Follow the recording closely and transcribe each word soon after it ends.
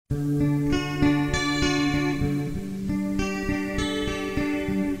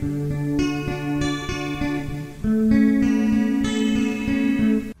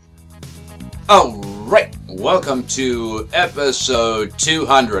Welcome to episode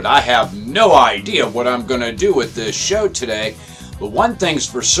 200. I have no idea what I'm going to do with this show today, but one thing's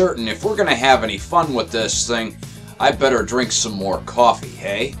for certain, if we're going to have any fun with this thing, I better drink some more coffee,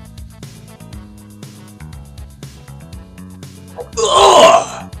 hey?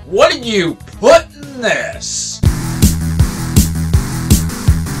 Ugh! What did you put in this?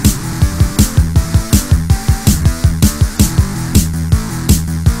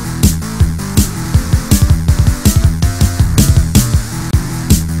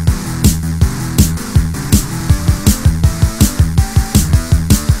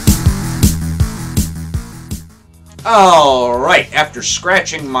 Alright, after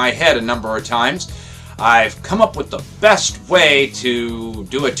scratching my head a number of times, I've come up with the best way to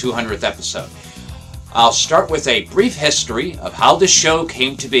do a 200th episode. I'll start with a brief history of how this show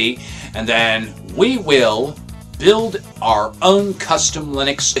came to be, and then we will build our own custom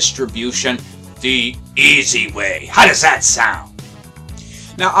Linux distribution the easy way. How does that sound?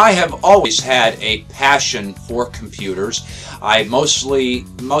 Now, I have always had a passion for computers. Most of the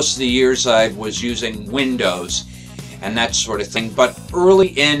years I was using Windows and that sort of thing, but early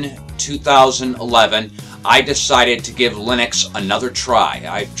in 2011 I decided to give Linux another try.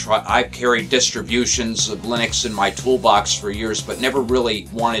 I've carried distributions of Linux in my toolbox for years, but never really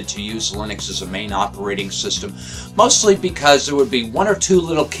wanted to use Linux as a main operating system, mostly because there would be one or two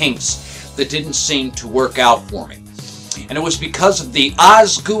little kinks that didn't seem to work out for me. And it was because of the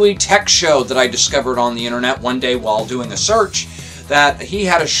OzGUI Tech Show that I discovered on the internet one day while doing a search that he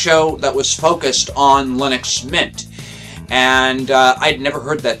had a show that was focused on Linux Mint. And I'd never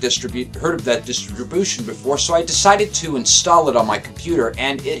heard of that distribution before, so I decided to install it on my computer,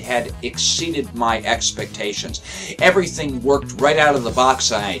 and it had exceeded my expectations. Everything worked right out of the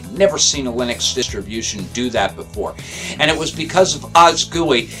box, and I had never seen a Linux distribution do that before. And it was because of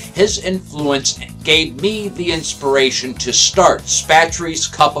OzGUI. His influence gave me the inspiration to start Spatry's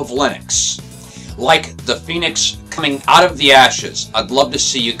Cup of Linux. Like the phoenix coming out of the ashes. I'd love to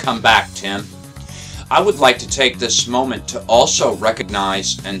see you come back, Tim. I would like to take this moment to also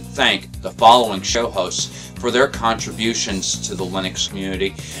recognize and thank the following show hosts for their contributions to the Linux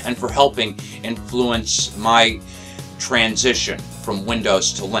community and for helping influence my transition from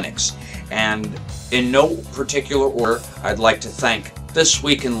Windows to Linux. And in no particular order, I'd like to thank This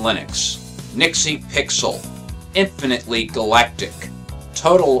Week in Linux, Nixie Pixel, Infinitely Galactic,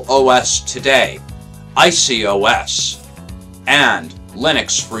 Total OS Today, Icy OS, and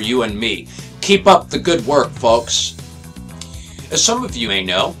Linux for You and Me. Keep up the good work, folks. As some of you may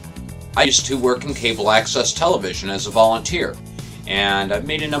know, I used to work in cable access television as a volunteer, and I've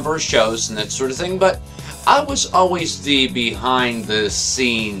made a number of shows and that sort of thing, but I was always the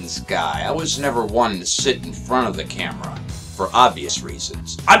behind-the-scenes guy. I was never one to sit in front of the camera, for obvious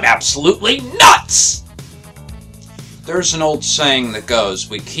reasons. I'm absolutely nuts! There's an old saying that goes,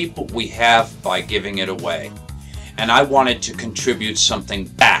 we keep what we have by giving it away, and I wanted to contribute something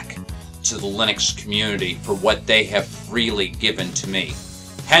back to the Linux community for what they have freely given to me.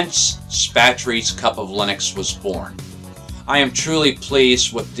 Hence, Spatry's Cup of Linux was born. I am truly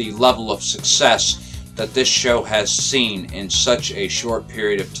pleased with the level of success that this show has seen in such a short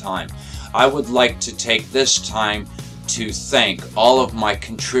period of time. I would like to take this time to thank all of my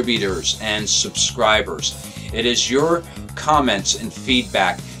contributors and subscribers. It is your comments and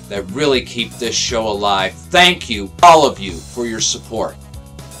feedback that really keep this show alive. Thank you, all of you, for your support.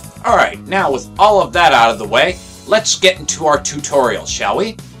 Alright, now with all of that out of the way, let's get into our tutorial, shall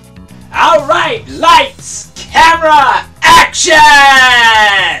we? Alright, lights, camera,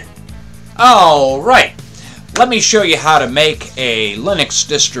 action! Alright, let me show you how to make a Linux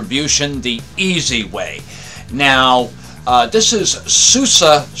distribution the easy way. Now, this is Suse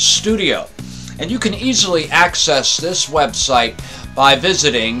Studio, and you can easily access this website by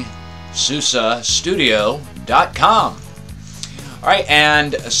visiting susestudio.com. Alright,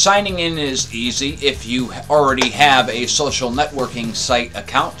 and signing in is easy if you already have a social networking site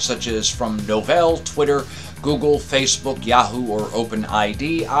account, such as from Novell, Twitter, Google, Facebook, Yahoo, or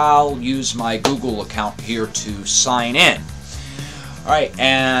OpenID. I'll use my Google account here to sign in. Alright,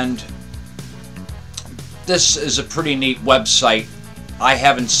 and this is a pretty neat website. I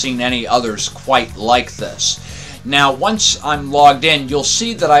haven't seen any others quite like this. Now, once I'm logged in, you'll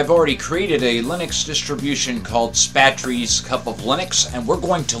see that I've already created a Linux distribution called Spatry's Cup of Linux, and we're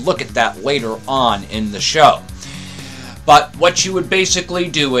going to look at that later on in the show. But what you would basically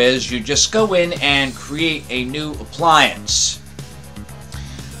do is you just go in and create a new appliance.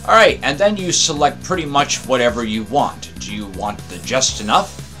 Alright, and then you select pretty much whatever you want. Do you want the just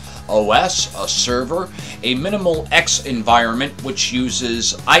enough OS, a server, a minimal X environment which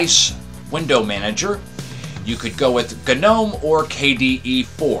uses ICE Window Manager. You could go with GNOME or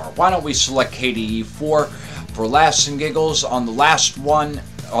KDE4. Why don't we select KDE4 for laughs and giggles? On the last one,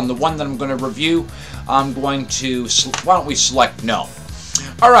 on the one that I'm going to review, I'm going to, why don't we select no?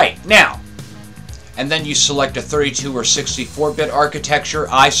 Alright, now, and then you select a 32 or 64-bit architecture.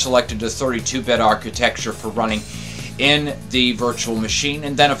 I selected a 32-bit architecture for running in the virtual machine,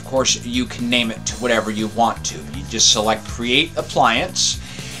 and then of course you can name it to whatever you want to. You just select Create Appliance,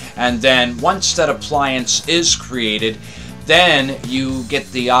 and then once that appliance is created, then you get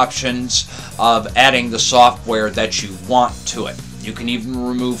the options of adding the software that you want to it. You can even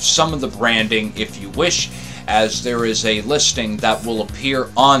remove some of the branding if you wish, as there is a listing that will appear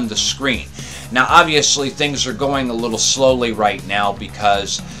on the screen. Now obviously things are going a little slowly right now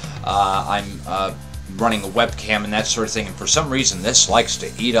because I'm running a webcam and that sort of thing, and for some reason this likes to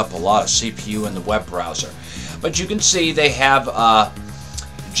eat up a lot of CPU in the web browser. But you can see they have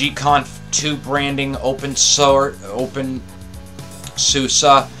gconf2 branding, open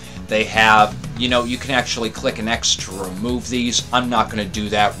SUSE. They have, you know, you can actually click an X to remove these. I'm not going to do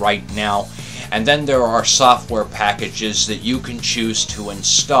that right now. And then there are software packages that you can choose to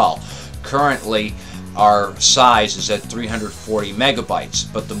install. Currently our size is at 340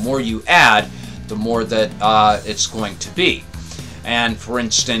 megabytes, but the more you add, the more that it's going to be. And for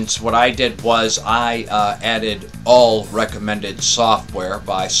instance, what I did was I added all recommended software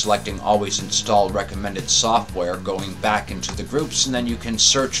by selecting always install recommended software, going back into the groups, and then you can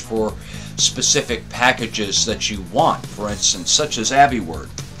search for specific packages that you want, for instance, such as AbiWord.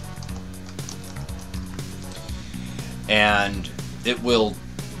 And it will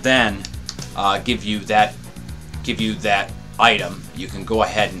then give you that item. You can go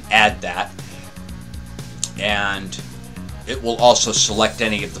ahead and add that, and it will also select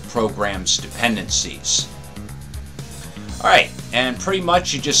any of the program's dependencies. Alright, and pretty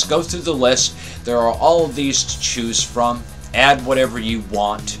much you just go through the list. There are all of these to choose from. Add whatever you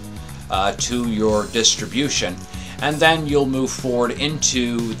want to your distribution, and then you'll move forward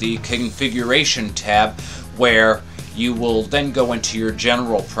into the configuration tab, where you will then go into your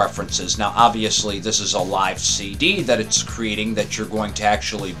general preferences. Now obviously this is a live CD that it's creating that you're going to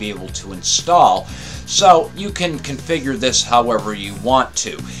actually be able to install, so you can configure this however you want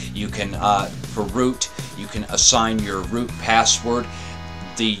to. You can, for root, you can assign your root password,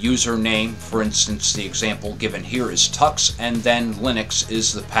 the username, for instance the example given here is Tux, and then Linux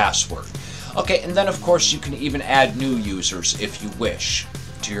is the password. Okay, and then of course you can even add new users if you wish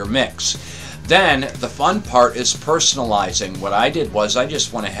to your mix. Then the fun part is personalizing. What I did was I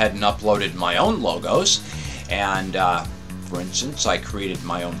just went ahead and uploaded my own logos, and for instance I created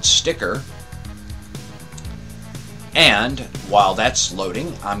my own sticker, and while that's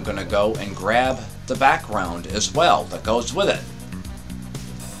loading I'm gonna go and grab the background as well that goes with it.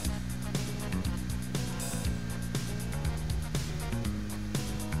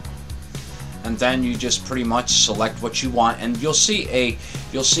 And then you just pretty much select what you want, and you'll see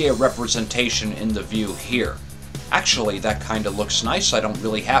a representation in the view here. Actually, that kind of looks nice. I don't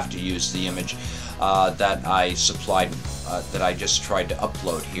really have to use the image that I supplied, that I just tried to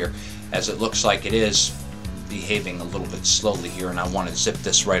upload here, as it looks like it is behaving a little bit slowly here, and I want to zip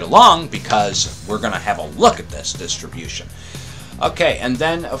this right along because we're going to have a look at this distribution. Okay, and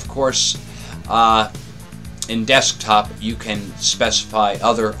then of course in desktop you can specify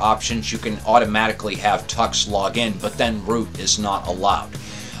other options. You can automatically have Tux log in, but then root is not allowed.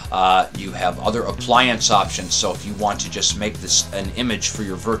 You have other appliance options, so if you want to just make this an image for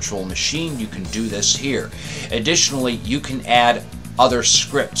your virtual machine, you can do this here. Additionally, you can add other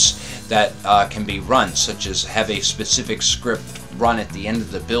scripts that can be run, such as have a specific script run at the end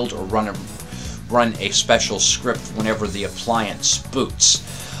of the build, or run a special script whenever the appliance boots.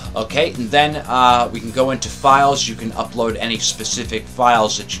 Okay, and then we can go into files. You can upload any specific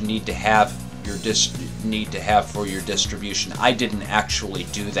files that you need to have for your distribution. I didn't actually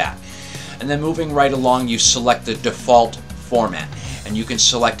do that. And then moving right along, you select the default format, and you can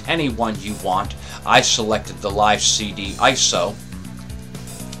select any one you want. I selected the live CD ISO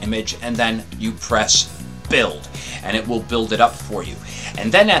image, and then you press build, and it will build it up for you.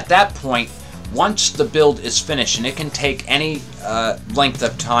 And then at that point, once the build is finished, and it can take any length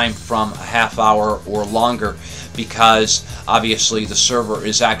of time from a half hour or longer, because obviously the server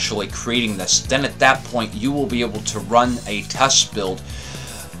is actually creating this, then at that point you will be able to run a test build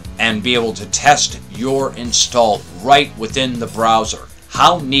and be able to test your install right within the browser.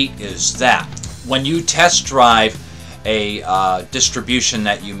 How neat is that? When you test drive a distribution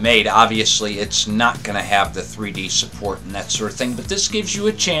that you made, obviously it's not going to have the 3D support and that sort of thing, but this gives you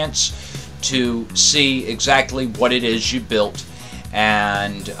a chance to see exactly what it is you built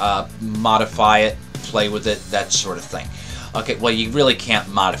and modify it, play with it, that sort of thing. Okay, well, you really can't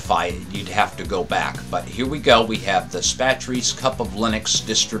modify it. You'd have to go back. But here we go. We have the Spatry's Cup of Linux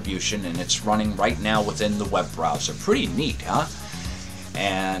distribution, and it's running right now within the web browser. Pretty neat, huh?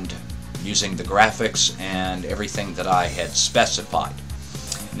 And using the graphics and everything that I had specified.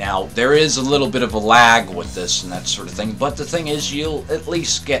 Now, there is a little bit of a lag with this and that sort of thing, but the thing is, you'll at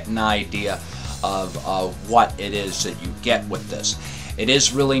least get an idea of what it is that you get with this. It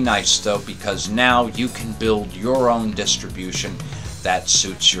is really nice, though, because now you can build your own distribution that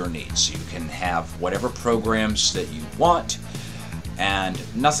suits your needs. You can have whatever programs that you want, and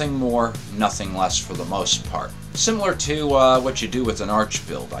nothing more, nothing less for the most part. Similar to what you do with an Arch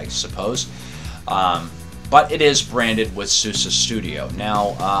build, I suppose. But it is branded with Suse Studio.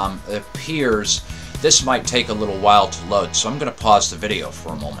 Now, it appears this might take a little while to load, so I'm going to pause the video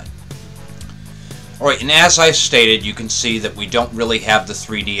for a moment. Alright, and as I stated, you can see that we don't really have the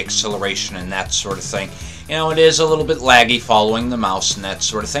 3D acceleration and that sort of thing. You know, it is a little bit laggy following the mouse and that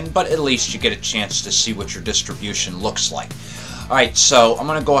sort of thing, but at least you get a chance to see what your distribution looks like. Alright, so I'm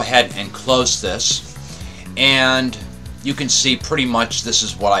going to go ahead and close this, and you can see pretty much this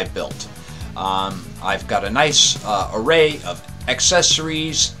is what I built. I've got a nice array of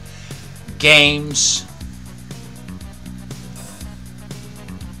accessories, games,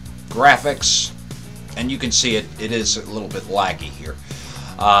 graphics, and you can see it is a little bit laggy here.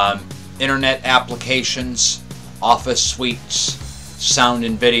 Internet applications, office suites, sound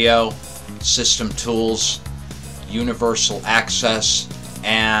and video, system tools, universal access,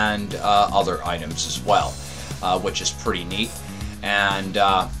 and other items as well, which is pretty neat. And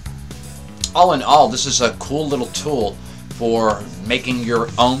all in all, this is a cool little tool for making your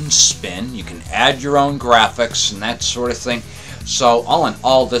own spin. You can add your own graphics and that sort of thing. So all in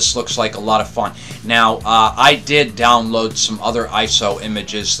all, this looks like a lot of fun. Now, I did download some other ISO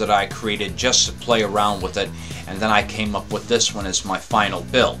images that I created just to play around with it, and then I came up with this one as my final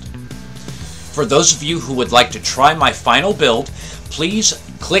build. For those of you who would like to try my final build, please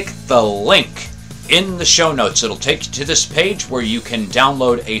click the link in the show notes. It'll take you to this page where you can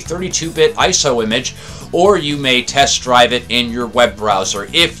download a 32-bit ISO image, or you may test drive it in your web browser.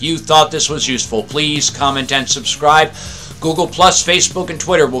 If you thought this was useful, please comment and subscribe. Google+, Facebook, and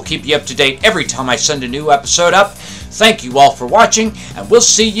Twitter will keep you up to date every time I send a new episode up. Thank you all for watching, and we'll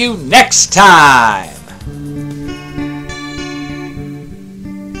see you next time.